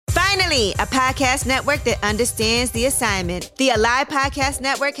Finally, a podcast network that understands the assignment. The Alive Podcast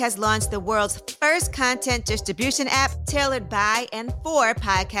Network has launched the world's first content distribution app tailored by and for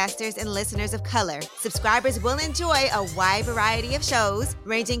podcasters and listeners of color. Subscribers will enjoy a wide variety of shows,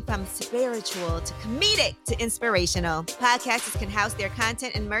 ranging from spiritual to comedic to inspirational. Podcasters can house their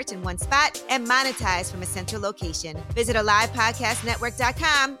content and merch in one spot and monetize from a central location. Visit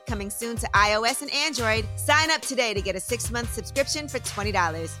AlivePodcastNetwork.com, coming soon to iOS and Android. Sign up today to get a 6-month subscription for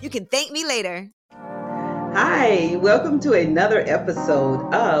 $20. You can thank me later. Hi, welcome to another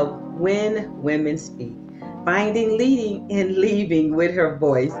episode of When Women Speak, Finding, Leading, and Leaving with Her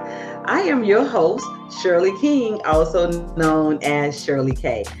Voice. I am your host, Shirley King, also known as Shirley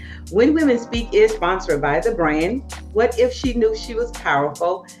K. When Women Speak is sponsored by the brand What If She Knew She Was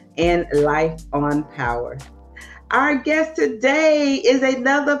Powerful and Life on Power. Our guest today is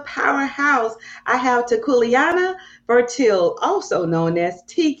another powerhouse. I have Tequiliana Fertil, also known as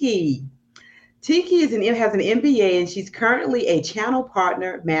Tiki. Tiki has an MBA, and she's currently a channel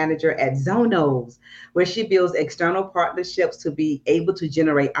partner manager at Zonos, where she builds external partnerships to be able to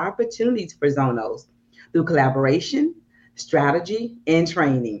generate opportunities for Zonos through collaboration, strategy, and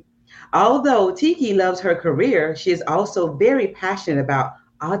training. Although Tiki loves her career, she is also very passionate about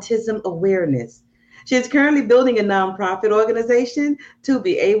autism awareness. She is currently building a nonprofit organization to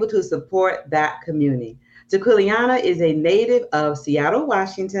be able to support that community. Tequiliana is a native of Seattle,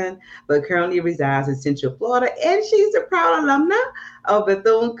 Washington, but currently resides in Central Florida, and she's a proud alumna of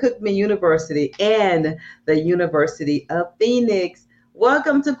Bethune-Cookman University and the University of Phoenix.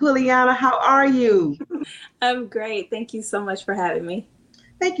 Welcome, Tequiliana. How are you? I'm great. Thank you so much for having me.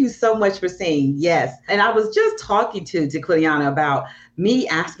 Thank you so much for saying yes. And I was just talking to Tequiliana about me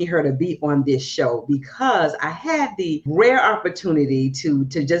asking her to be on this show because I had the rare opportunity to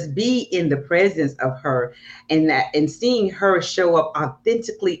just be in the presence of her and seeing her show up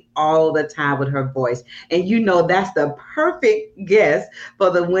authentically all the time with her voice. And you know, that's the perfect guest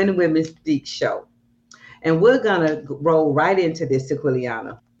for the When Women Speak show. And we're going to roll right into this,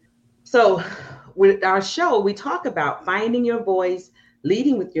 Tequiliana. So with our show, we talk about finding your voice,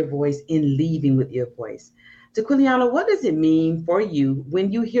 leading with your voice, and leaving with your voice. Tequiliana, what does it mean for you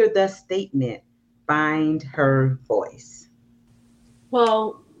when you hear the statement, find her voice?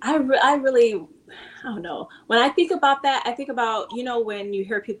 Well, I don't know. When I think about that, I think about, when you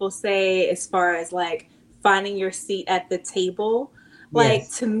hear people say as far as like finding your seat at the table, like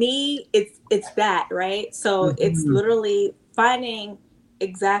yes. To me, it's that, right? So It's literally finding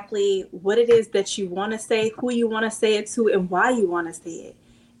exactly what it is that you want to say, who you want to say it to, and why you want to say it,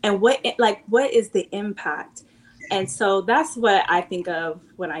 and what is the impact. And so that's what I think of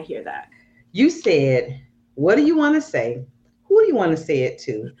when I hear that. You said, what do you want to say? Who do you want to say it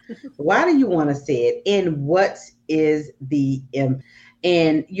to? Why do you want to say it? And what is the impact?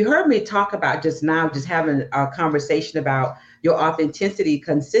 And you heard me talk about just now, just having a conversation about your authenticity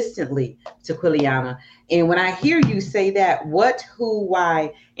consistently, Tequiliana. And when I hear you say that, what, who,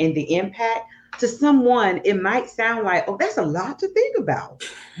 why, and the impact, to someone, it might sound like, oh, that's a lot to think about.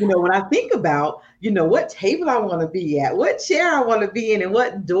 When I think about, what table I want to be at, what chair I want to be in, and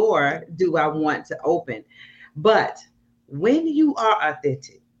what door do I want to open. But when you are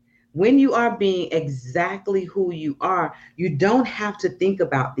authentic, when you are being exactly who you are, you don't have to think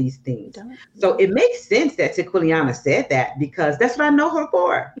about these things. So it makes sense that Tequiliana said that, because that's what I know her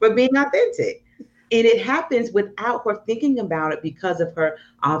for being authentic. And it happens without her thinking about it because of her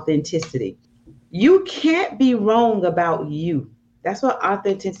authenticity. You can't be wrong about you. That's what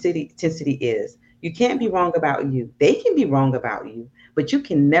authenticity is. You can't be wrong about you. They can be wrong about you, but you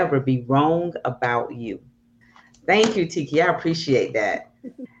can never be wrong about you. Thank you, Tiki. I appreciate that.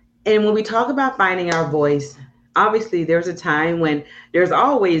 And when we talk about finding our voice, obviously there's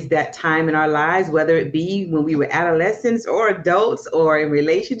always that time in our lives, whether it be when we were adolescents or adults or in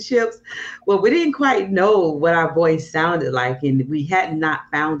relationships, well, we didn't quite know what our voice sounded like, and we had not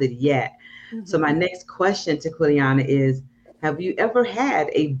found it yet. Mm-hmm. So my next question to Tequiliana is, have you ever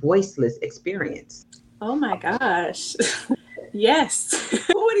had a voiceless experience? Oh my gosh. Yes.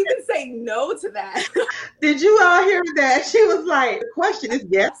 Who would even say no to that? Did you all hear that? She was like, the question is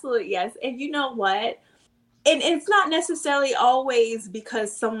yes. Absolutely, yes. And you know what? And it's not necessarily always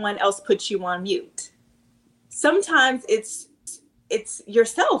because someone else puts you on mute. Sometimes it's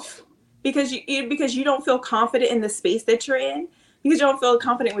yourself because you don't feel confident in the space that you're in, because you don't feel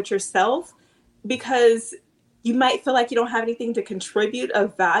confident with yourself, because you might feel like you don't have anything to contribute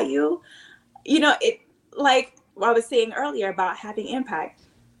of value. Like I was saying earlier about having impact.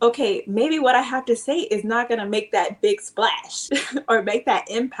 Okay, maybe what I have to say is not going to make that big splash or make that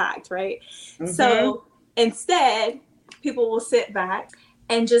impact, right? Mm-hmm. So instead, people will sit back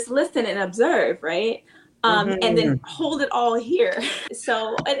and just listen and observe, right? And then hold it all here.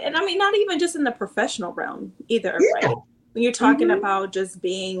 So, and I mean, not even just in the professional realm either, Yeah. right? When you're talking about just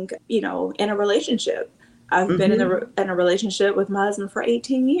being, in a relationship. I've been in a relationship with my husband for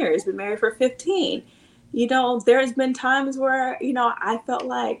 18 years, been married for 15. There's been times where, I felt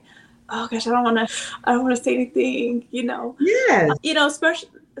like, oh gosh, I don't want to say anything, Yes.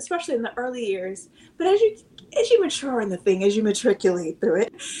 Especially in the early years. But as you mature in the thing, as you matriculate through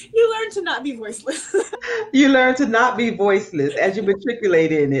it, you learn to not be voiceless. You learn to not be voiceless as you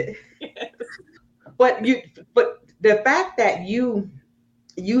matriculate in it. Yes. But the fact that you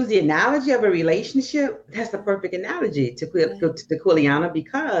use the analogy of a relationship, that's the perfect analogy to Tequiliana,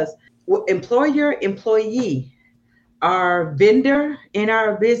 because employer, employee, our vendor, in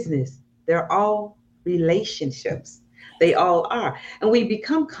our business, they're all relationships. They all are. And we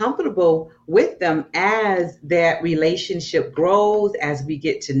become comfortable with them as that relationship grows, as we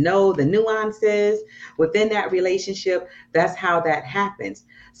get to know the nuances within that relationship. That's how that happens.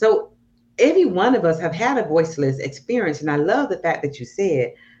 So every one of us have had a voiceless experience. And I love the fact that you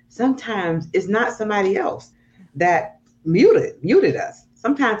said sometimes it's not somebody else that muted us.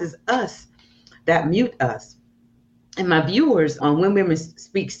 Sometimes it's us that mute us. And my viewers on When Women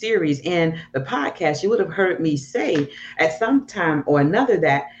Speak series and the podcast, you would have heard me say at some time or another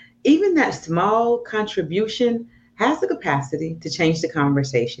that even that small contribution has the capacity to change the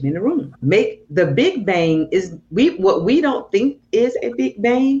conversation in the room. Make the big bang is what we don't think is a big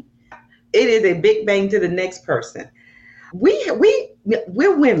bang. It is a big bang to the next person. We're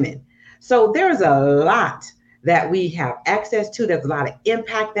women, so there's a lot that we have access to. There's a lot of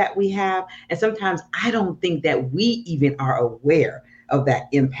impact that we have, and sometimes I don't think that we even are aware of that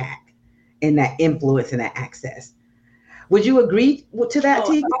impact and that influence and that access. Would you agree to that,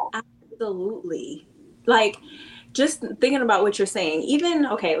 Tiki? Absolutely. Like, just thinking about what you're saying, even,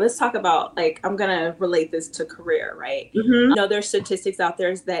 okay, let's talk about, like, I'm going to relate this to career, right? There's statistics out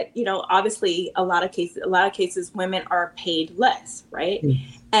there that, obviously a lot of cases, women are paid less, right?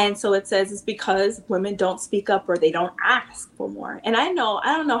 And so it says it's because women don't speak up or they don't ask for more. And I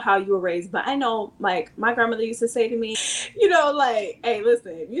don't know how you were raised, but I know, like, my grandmother used to say to me, like, hey,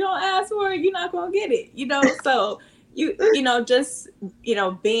 listen, if you don't ask for it, you're not going to get it, so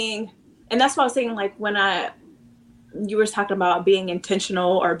being, and that's what I was saying, like, when you were talking about being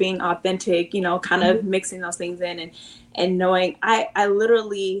intentional or being authentic, kind of mixing those things in and knowing, I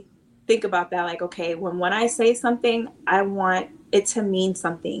literally think about that. Like, okay, when I say something, I want it to mean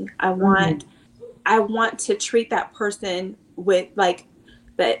something. I want to treat that person with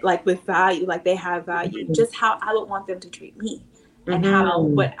with value, like they have value, just how I would want them to treat me and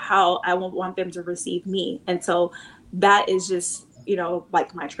how I would want them to receive me. And so that is just,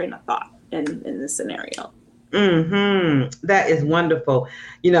 like my train of thought in this scenario. That is wonderful.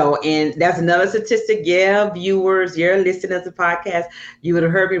 And that's another statistic. Yeah, viewers, your listeners of the podcast, you would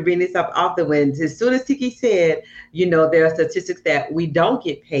have heard me bring this up often when, as soon as Tiki said, there are statistics that we don't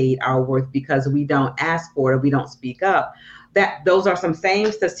get paid our worth because we don't ask for it or we don't speak up. That those are some same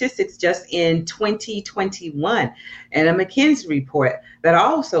statistics just in 2021, and a McKinsey report that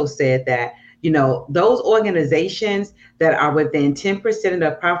also said that those organizations that are within 10% of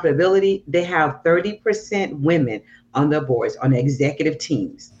their profitability, they have 30% women on their boards, on the executive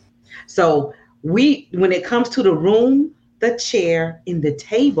teams. So when it comes to the room, the chair, and the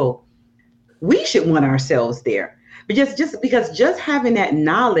table, we should want ourselves there. Because just having that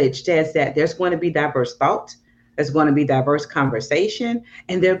knowledge says that there's going to be diverse thought, there's going to be diverse conversation,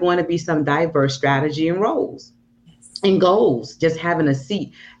 and there's going to be some diverse strategy and roles and goals, just having a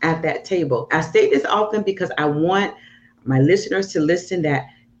seat at that table. I say this often because I want my listeners to listen, that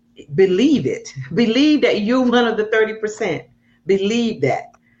believe that you're one of the 30%. Believe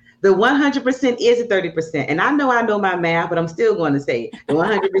that. The 100% is the 30%. And I know my math, but I'm still going to say the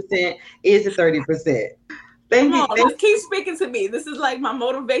 100% is the 30%. Thank you. Just keep speaking to me. This is like my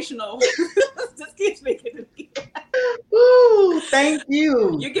motivational. Just keep speaking to me. Ooh, thank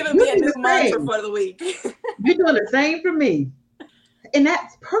you. You're giving me a new mantra for the week. You're doing the same for me. And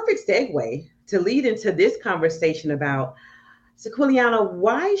that's perfect segue to lead into this conversation about, Tequiliana,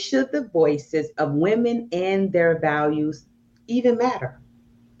 why should the voices of women and their values even matter?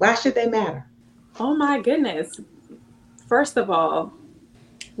 Why should they matter? Oh my goodness. First of all,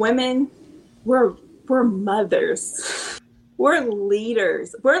 women, we're mothers. we're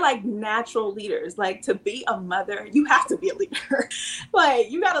leaders. We're like natural leaders. Like, to be a mother, you have to be a leader. Like,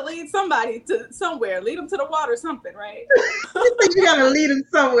 you got to lead somebody to somewhere, lead them to the water, something, right? You got to lead them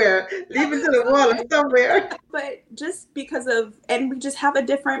somewhere, lead them to the water somewhere. But just because of, and we just have a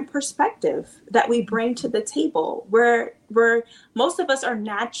different perspective that we bring to the table, where most of us are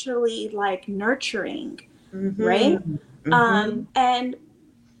naturally like nurturing, right? And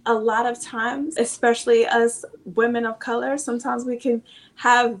a lot of times, especially as women of color, sometimes we can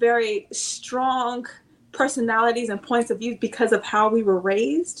have very strong personalities and points of view because of how we were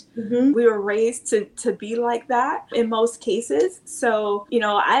raised. We were raised to be like that in most cases. So, you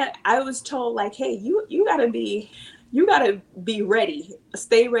know, I was told like, hey, you gotta be ready,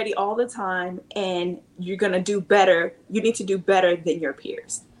 stay ready all the time, and you're gonna do better. You need to do better than your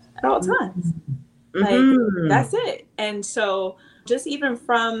peers at all times. Like, that's it. And so just even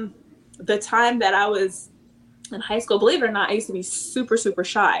from the time that I was in high school, believe it or not, I used to be super, super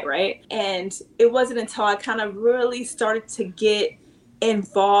shy, right? And it wasn't until I kind of really started to get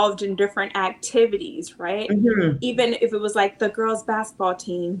involved in different activities, right? Even if it was like the girls' basketball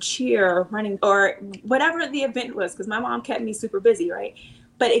team, cheer, running, or whatever the event was, because my mom kept me super busy, right?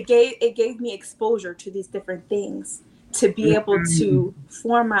 But it gave me exposure to these different things, to be able to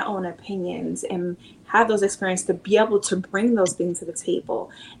form my own opinions and have those experiences, to be able to bring those things to the table.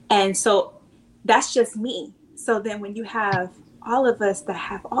 And so that's just me. So then when you have all of us that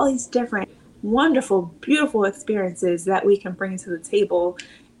have all these different wonderful, beautiful experiences that we can bring to the table,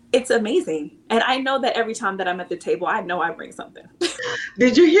 it's amazing. And I know that every time that I'm at the table, I know I bring something.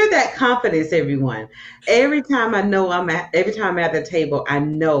 Did you hear that confidence, everyone? Every time I'm at the table, I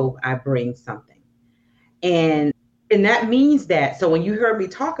know I bring something. And that means that, so when you heard me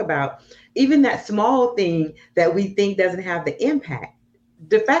talk about even that small thing that we think doesn't have the impact,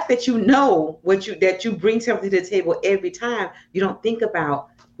 the fact that you know that you bring something to the table every time, you don't think about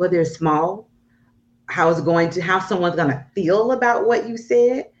whether it's small, how someone's going to feel about what you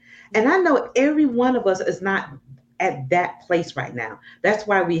said. And I know every one of us is not at that place right now. That's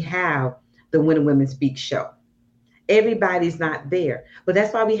why we have the When Women Speak show. Everybody's not there, but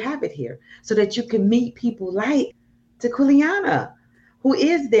that's why we have it here, so that you can meet people like Tequiliana, who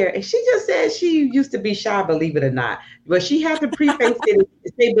is there. And she just said she used to be shy, believe it or not. But she had to preface it and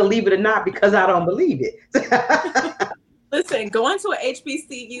say, believe it or not, because I don't believe it. Listen, going to an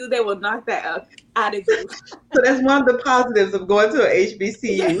HBCU, they will knock that out of you. So that's one of the positives of going to an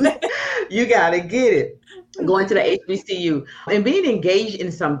HBCU. You got to get it. Going to the HBCU and being engaged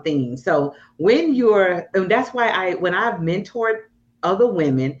in some things. So and that's why when I've mentored other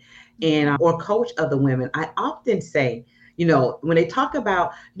women or coach other women, I often say, you know, when they talk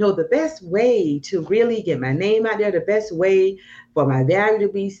about, you know, the best way to really get my name out there, the best way for my value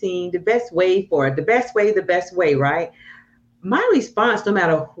to be seen, the best way, right? My response, no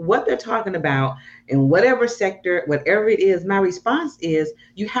matter what they're talking about in whatever sector, whatever it is, my response is,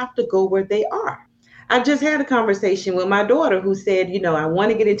 you have to go where they are. I just had a conversation with my daughter who said, you know, I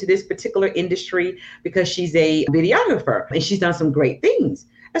want to get into this particular industry because she's a videographer and she's done some great things.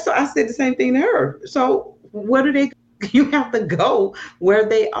 And so I said the same thing to her. So you have to go where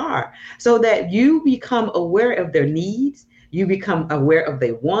they are, so that you become aware of their needs. You become aware of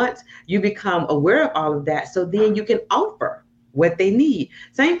their wants. You become aware of all of that. So then you can offer what they need.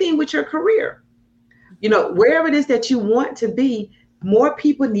 Same thing with your career. You know, wherever it is that you want to be, more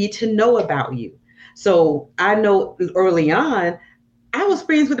people need to know about you. So I know early on, I was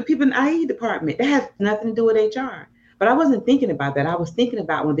friends with the people in the IE department. That has nothing to do with HR. But I wasn't thinking about that. I was thinking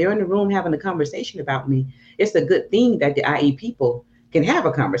about when they're in the room having a conversation about me, it's a good thing that the IE people can have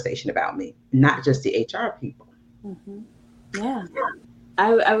a conversation about me, not just the HR people. Yeah.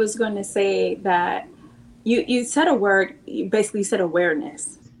 I was going to say that you said a word, you basically said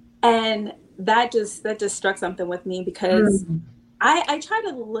awareness. And that just struck something with me, because I try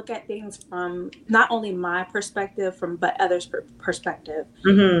to look at things from not only my perspective, but others' perspective.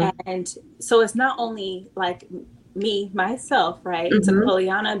 And so it's not only like myself, right?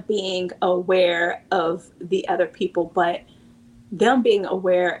 Tequiliana being aware of the other people, but them being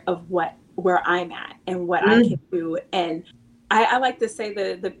aware of where I'm at and what I can do. And I like to say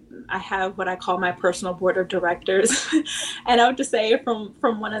that I have what I call my personal board of directors. And I would just say from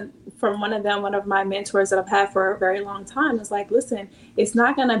one of my mentors that I've had for a very long time is like, listen, it's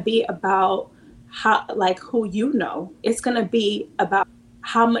not going to be about who you know. It's going to be about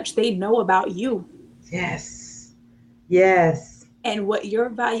how much they know about you. Yes. And what your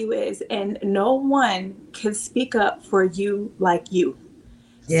value is. And no one can speak up for you like you.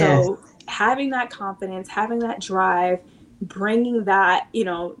 Yes. So having that confidence, having that drive, bringing that,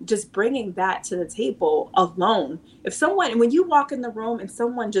 just bringing that to the table alone. When you walk in the room and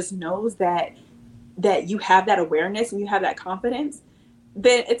someone just knows that you have that awareness and you have that confidence,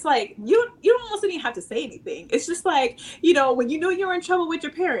 then it's like you don't almost even have to say anything. It's just like, when you knew you were in trouble with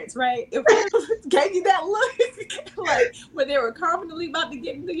your parents, right? If they gave you that look, like when they were confidently about to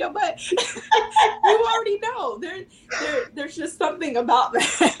get into your butt, you already know. There's just something about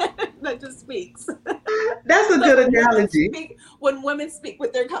that that just speaks. That's a good analogy. When women speak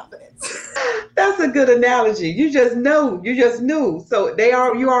with their confidence. That's a good analogy. You just knew. So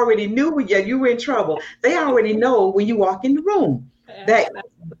you already knew when you were in trouble. They already know when you walk in the room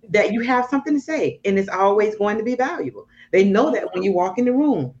that you have something to say, and it's always going to be valuable. They know that when you walk in the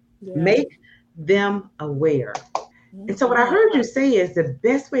room. Make them aware. And so what I heard you say is the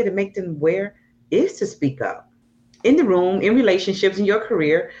best way to make them aware is to speak up in the room, in relationships, in your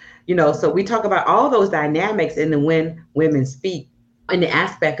career. So we talk about all those dynamics in the when women speak, in the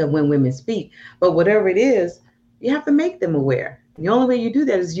aspect of when women speak. But whatever it is, you have to make them aware. The only way you do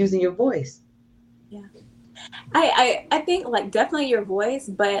that is using your voice. Yeah. I think like definitely your voice,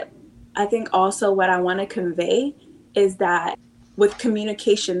 but I think also what I want to convey is that with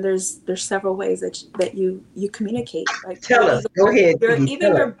communication, there's several ways that you communicate. Like tell us, go ahead.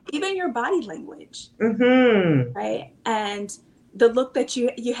 Even your body language, right? And the look that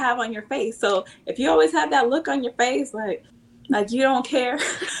you have on your face. So if you always have that look on your face, like you don't care,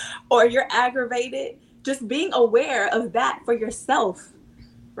 or you're aggravated, just being aware of that for yourself,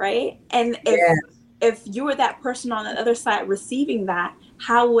 right? And if you were that person on the other side receiving that,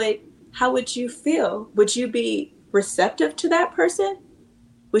 how would you feel? Would you be receptive to that person?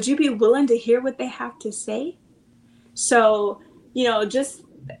 Would you be willing to hear what they have to say? So, just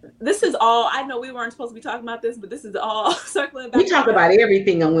this is all, I know we weren't supposed to be talking about this, but this is all circling back. We talk about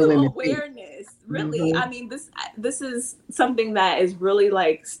everything on women. Awareness, really. I mean, this is something that is really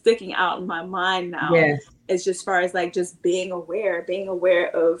like sticking out in my mind now. Yes. It's just far as like just being aware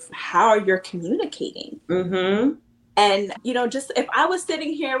of how you're communicating. And, just if I was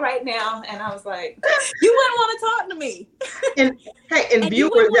sitting here right now and I was like, you wouldn't want to talk to me. And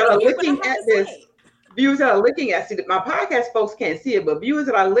viewers that are looking at this, see, my podcast folks can't see it, but viewers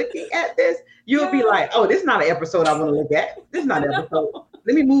that are looking at this, you'll be like, oh, this is not an episode I want to look at. This is not an episode.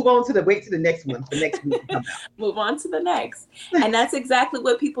 Let me move on to the next one. The next week to come out. Move on to the next. And that's exactly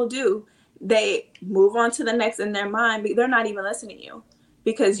what people do. They move on to the next in their mind, but they're not even listening to you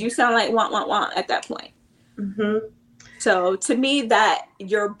because you sound like want at that point. So to me, that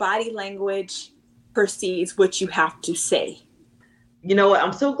your body language precedes what you have to say. You know what?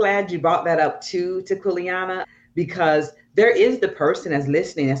 I'm so glad you brought that up too, Tequiliana, because there is the person that's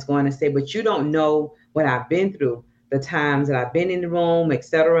listening that's going to say, but you don't know what I've been through, the times that I've been in the room,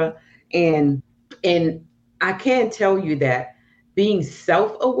 etc. And I can tell you that being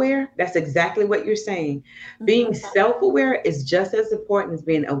self-aware, that's exactly what you're saying. Being self-aware is just as important as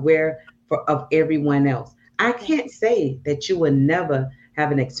being aware of everyone else. I can't say that you will never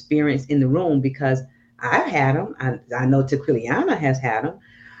have an experience in the room because I've had them. I know Tequiliana has had them.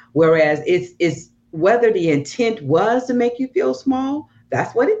 Whereas it's whether the intent was to make you feel small,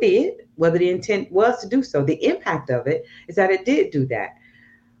 that's what it did. Whether the intent was to do so, the impact of it is that it did do that.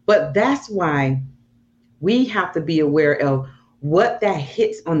 But that's why we have to be aware of what that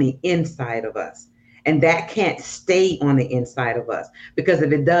hits on the inside of us. And that can't stay on the inside of us, because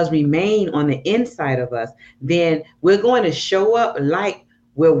if it does remain on the inside of us, then we're going to show up like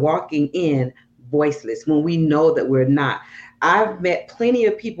we're walking in voiceless when we know that we're not. I've met plenty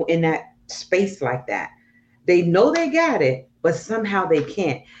of people in that space like that. They know they got it, but somehow they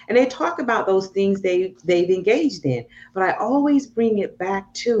can't. And they talk about those things they've engaged in. But I always bring it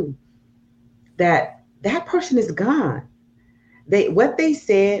back to that person is gone. What they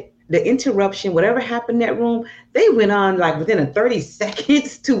said, the interruption, whatever happened in that room, they went on like within a 30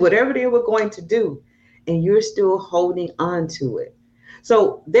 seconds to whatever they were going to do. And you're still holding on to it.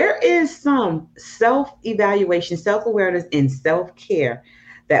 So there is some self-evaluation, self-awareness, and self-care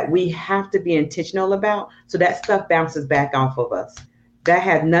that we have to be intentional about. So that stuff bounces back off of us. That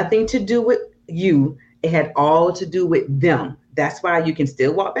had nothing to do with you. It had all to do with them. That's why you can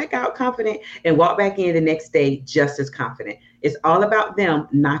still walk back out confident and walk back in the next day just as confident. It's all about them,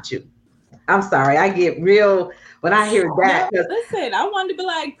 not you. I'm sorry. I get real when I hear that. No, listen, I wanted to be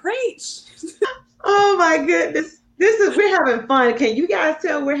like, preach. Oh my goodness. We're having fun. Can you guys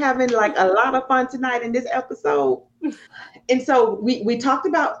tell we're having like a lot of fun tonight in this episode? And so we talked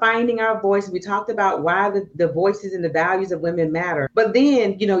about finding our voice. We talked about why the voices and the values of women matter. But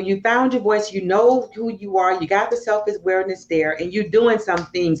then, you found your voice, you know who you are, you got the self-awareness there, and you're doing some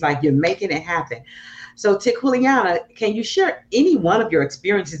things like you're making it happen. So Tequiliana, can you share any one of your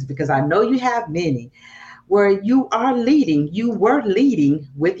experiences, because I know you have many, where you were leading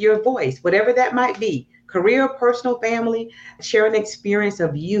with your voice, whatever that might be, career, personal, family, share an experience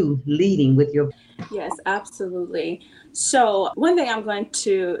of you leading with your voice. Yes, absolutely. So one thing I'm going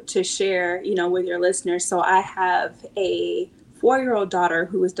to share, with your listeners. So I have a 4-year-old daughter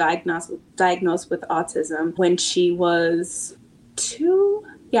who was diagnosed with autism when she was 2.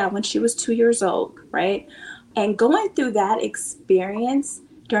 Yeah, when she was 2 years old, right? And going through that experience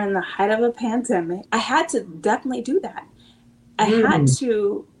during the height of a pandemic, I had to definitely do that. I had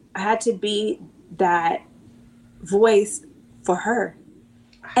to be that voice for her.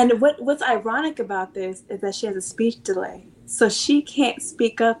 And what's ironic about this is that she has a speech delay. So she can't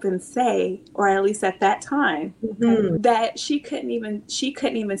speak up and say, or at least at that time, that she couldn't even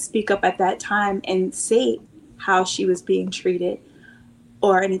speak up at that time and say how she was being treated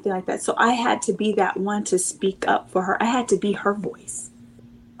or anything like that. So I had to be that one to speak up for her. I had to be her voice.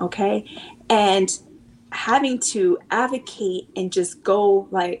 Okay. And having to advocate and just go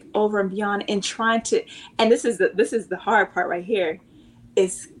like over and beyond and trying to, and this is the hard part right here,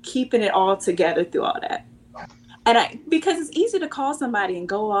 is keeping it all together through all that. And because it's easy to call somebody and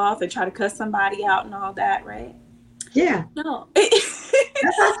go off and try to cuss somebody out and all that, right? Yeah. No.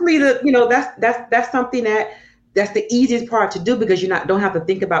 That's actually that's something that's the easiest part to do, because don't have to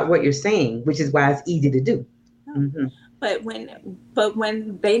think about what you're saying, which is why it's easy to do. Mm-hmm. But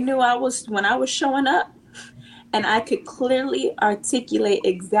when they knew when I was showing up and I could clearly articulate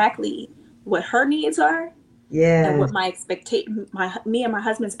exactly what her needs are, and what me and my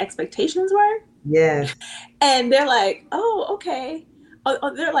husband's expectations were. Yes. And they're like, oh, okay.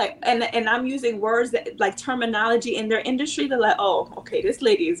 Oh, they're like, and I'm using words that like terminology in their industry. They're like, oh, okay, this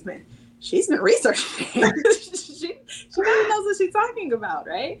lady she's been researching. she really knows what she's talking about,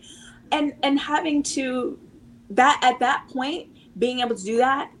 right? And having to at that point, being able to do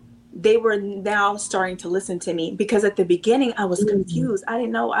that, they were now starting to listen to me, because at the beginning I was confused. I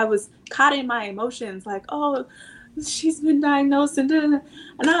didn't know. I was caught in my emotions, like, oh, she's been diagnosed, and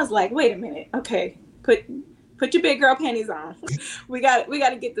I was like, wait a minute, okay, put your big girl panties on. we got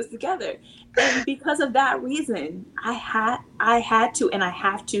to get this together. And because of that reason, I had to, and I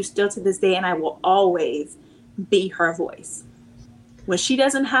have to still to this day, and I will always be her voice. When she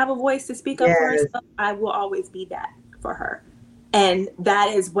doesn't have a voice to speak up for herself, I will always be that for her. And that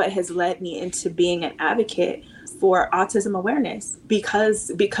is what has led me into being an advocate for autism awareness, because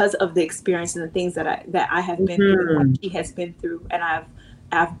of the experience and the things that I have been through, and she has been through, and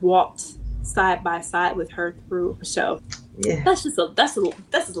I've walked side by side with her through. So that's a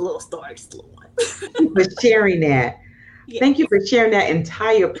little story, just a little one. Thank you for sharing that. Yeah. Thank you for sharing that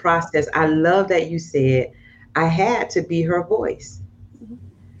entire process. I love that you said I had to be her voice.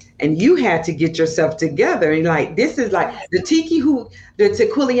 And you had to get yourself together. And like, this is like the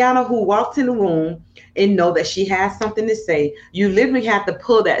Tequiliana who walks in the room and know that she has something to say. You literally have to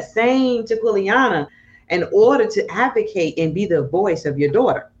pull that same Tequiliana in order to advocate and be the voice of your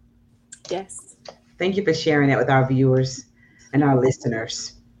daughter. Yes. Thank you for sharing that with our viewers and our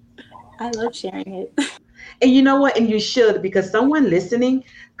listeners. I love sharing it. And you know what? And you should, because someone listening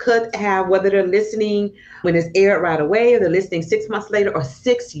could have, whether they're listening when it's aired right away, or they're listening 6 months later or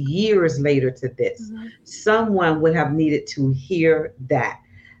 6 years later to this, someone would have needed to hear that.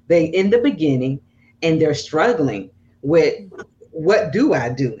 They in the beginning, and they're struggling with, what do?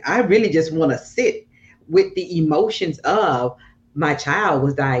 I really just want to sit with the emotions of my child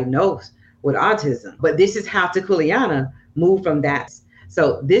was diagnosed with autism. But this is how Tequiliana moved from that.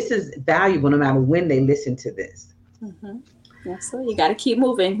 So this is valuable no matter when they listen to this. Mm-hmm. Yeah, so you got to keep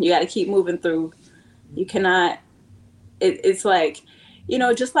moving. You got to keep moving through. You cannot, it's like,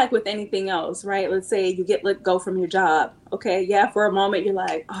 just like with anything else, right? Let's say you get let go from your job. Okay. Yeah. For a moment, you're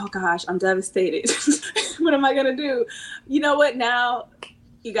like, oh gosh, I'm devastated. What am I going to do? You know what? Now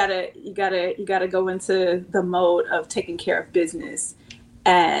you gotta go into the mode of taking care of business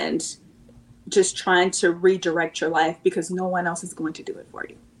and just trying to redirect your life, because no one else is going to do it for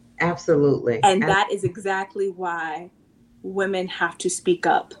you. Absolutely. And that is exactly why women have to speak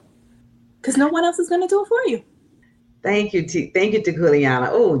up, because no one else is going to do it for you. Thank you, Tequiliana.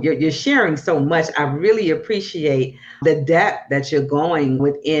 Oh, you're sharing so much. I really appreciate the depth that you're going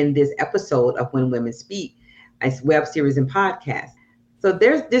within this episode of When Women Speak, as web series and podcast. So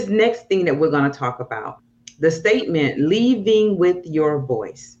there's this next thing that we're going to talk about. The statement, leaving with your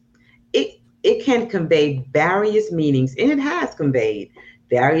voice. It can convey various meanings, and it has conveyed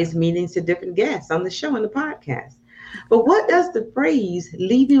various meanings to different guests on the show and the podcast. But what does the phrase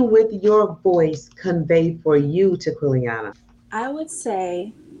leaving with your voice convey for you, Tequiliana? I would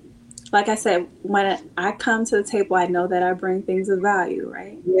say like I said, when I come to the table, I know that I bring things of value,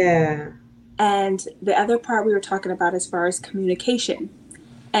 right? Yeah. And the other part we were talking about as far as communication.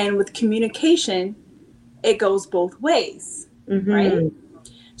 And with communication, it goes both ways, right?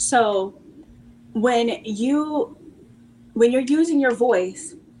 So when you're using your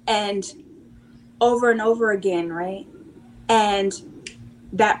voice and over again, right? And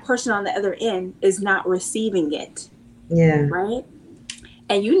that person on the other end is not receiving it. Yeah. Right?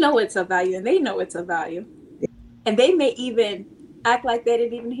 And you know it's of value and they know it's of value. And they may even act like they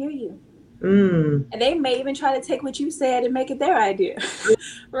didn't even hear you. And they may even try to take what you said and make it their idea.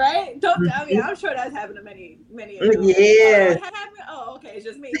 Right? I mean, I'm sure that's happened to many of you. Yes. Oh, okay, it's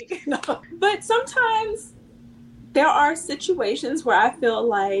just me. No. But sometimes there are situations where I feel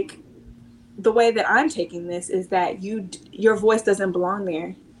like the way that I'm taking this is that your voice doesn't belong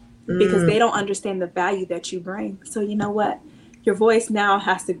there because they don't understand the value that you bring. So you know what? Your voice now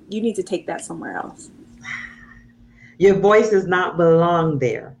you need to take that somewhere else. Your voice does not belong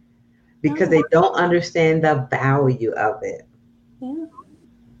there because they don't understand the value of it. Yeah.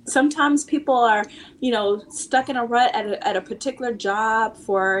 Sometimes people are, stuck in a rut at a particular job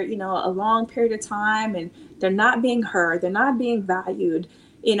for, a long period of time, and they're not being heard. They're not being valued,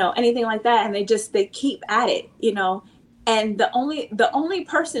 anything like that. And they keep at it, and the only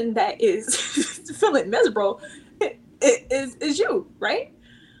person that is feeling miserable is you, right?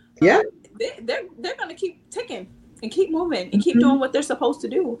 Yeah. They're going to keep ticking and keep moving and keep doing what they're supposed to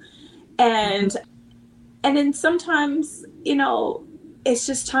do. And then sometimes, it's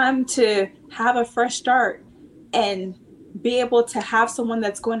just time to have a fresh start and be able to have someone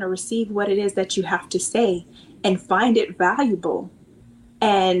that's going to receive what it is that you have to say and find it valuable.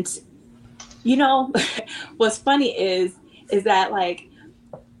 And, what's funny is that, like,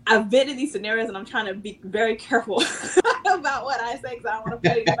 I've been in these scenarios and I'm trying to be very careful about what I say because I don't want to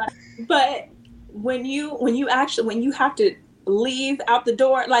offend anybody. But when you have to leave out the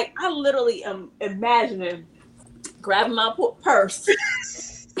door, like, I literally am imagining grabbing my purse,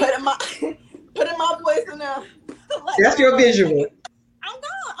 putting my voice in there. That's your visual. I'm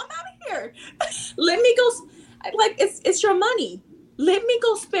gone. I'm out of here. Let me go. Like, it's your money. Let me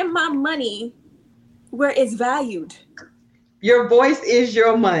go spend my money where it's valued. Your voice is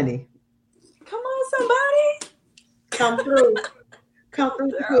your money. Come on, somebody. Come through. Come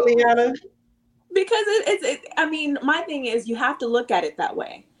through, Tequiliana. Because I mean, my thing is, you have to look at it that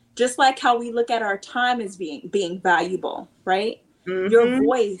way. Just like how we look at our time as being valuable, right? Your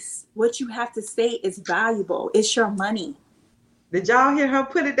voice, what you have to say is valuable. It's your money. Did y'all hear her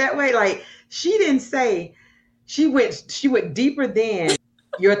put it that way? Like, she didn't say, she went deeper than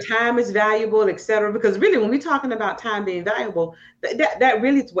your time is valuable, etc. Because really, when we're talking about time being valuable, that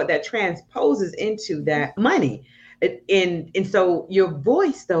really is what that transposes into, that money. And so your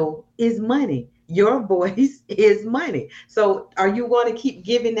voice, though, is money. Your voice is money. So are you going to keep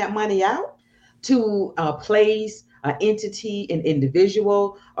giving that money out to a place, an entity, an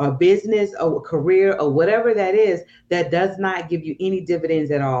individual, or a business, or a career, or whatever that is, that does not give you any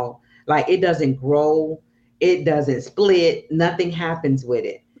dividends at all? Like, it doesn't grow, it doesn't split, nothing happens with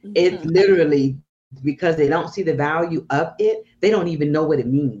it. It's literally because they don't see the value of it. They don't even know what it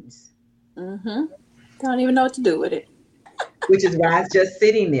means. Don't even know what to do with it. Which is why it's just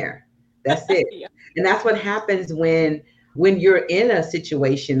sitting there. That's it. Yeah. And that's what happens when you're in a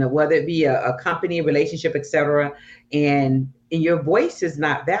situation, whether it be a company, relationship, etc., and your voice is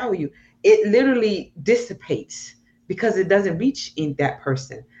not valued, it literally dissipates because it doesn't reach in that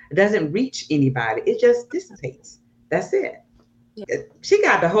person. It doesn't reach anybody. It just dissipates. That's it. Yeah. She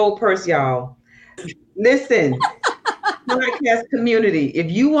got the whole purse, y'all. Listen, podcast community,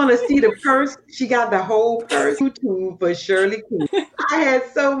 if you want to see the purse, she got the whole purse. YouTube for Shirley Cool. I had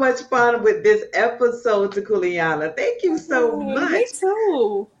so much fun with this episode, Tequiliana. Thank you so much. Me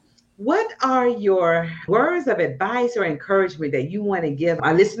too. What are your words of advice or encouragement that you want to give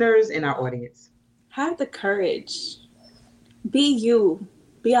our listeners and our audience? Have the courage. Be you.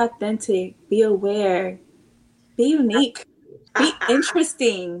 Be authentic. Be aware. Be unique. Be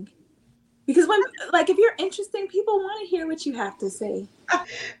interesting. Because if you're interesting, people want to hear what you have to say.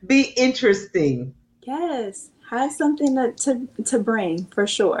 Be interesting. Yes. Have something to bring, for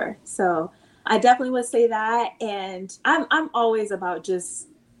sure. So I definitely would say that. And I'm always about just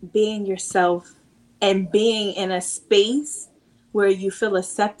being yourself and being in a space where you feel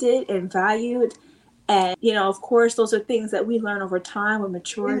accepted and valued. And, of course, those are things that we learn over time with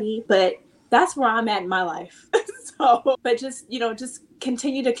maturity. But that's where I'm at in my life. But just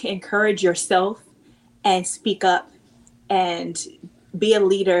continue to encourage yourself and speak up and be a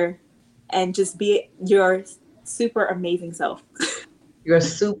leader and just be your super amazing self. your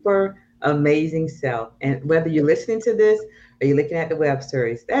super amazing self. And whether you're listening to this or you're looking at the web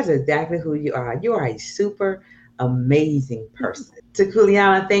series, that's exactly who you are. You are a super amazing person.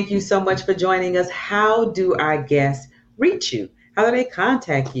 Tequiliana, thank you so much for joining us. How do our guests reach you? How do they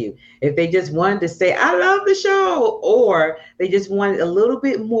contact you? If they just wanted to say, I love the show, or they just wanted a little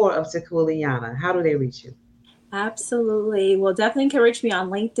bit more of Tequiliana, how do they reach you? Absolutely. Well, definitely can reach me on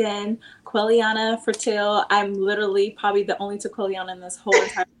LinkedIn, Tequiliana Fertil. I'm literally probably the only Tequiliana in this whole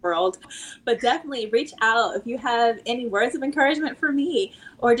entire world. But definitely reach out if you have any words of encouragement for me,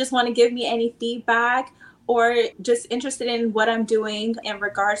 or just want to give me any feedback, or just interested in what I'm doing in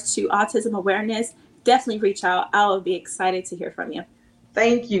regards to autism awareness. Definitely reach out. I will be excited to hear from you.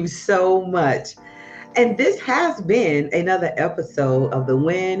 Thank you so much. And this has been another episode of the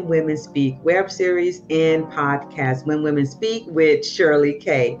When Women Speak web series and podcast, When Women Speak with Shirley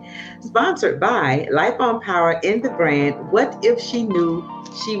K, sponsored by Life on Power in the brand, What If She Knew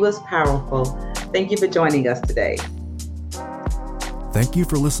She Was Powerful? Thank you for joining us today. Thank you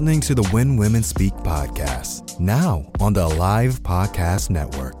for listening to the When Women Speak podcast, now on the Alive Podcast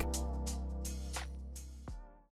Network.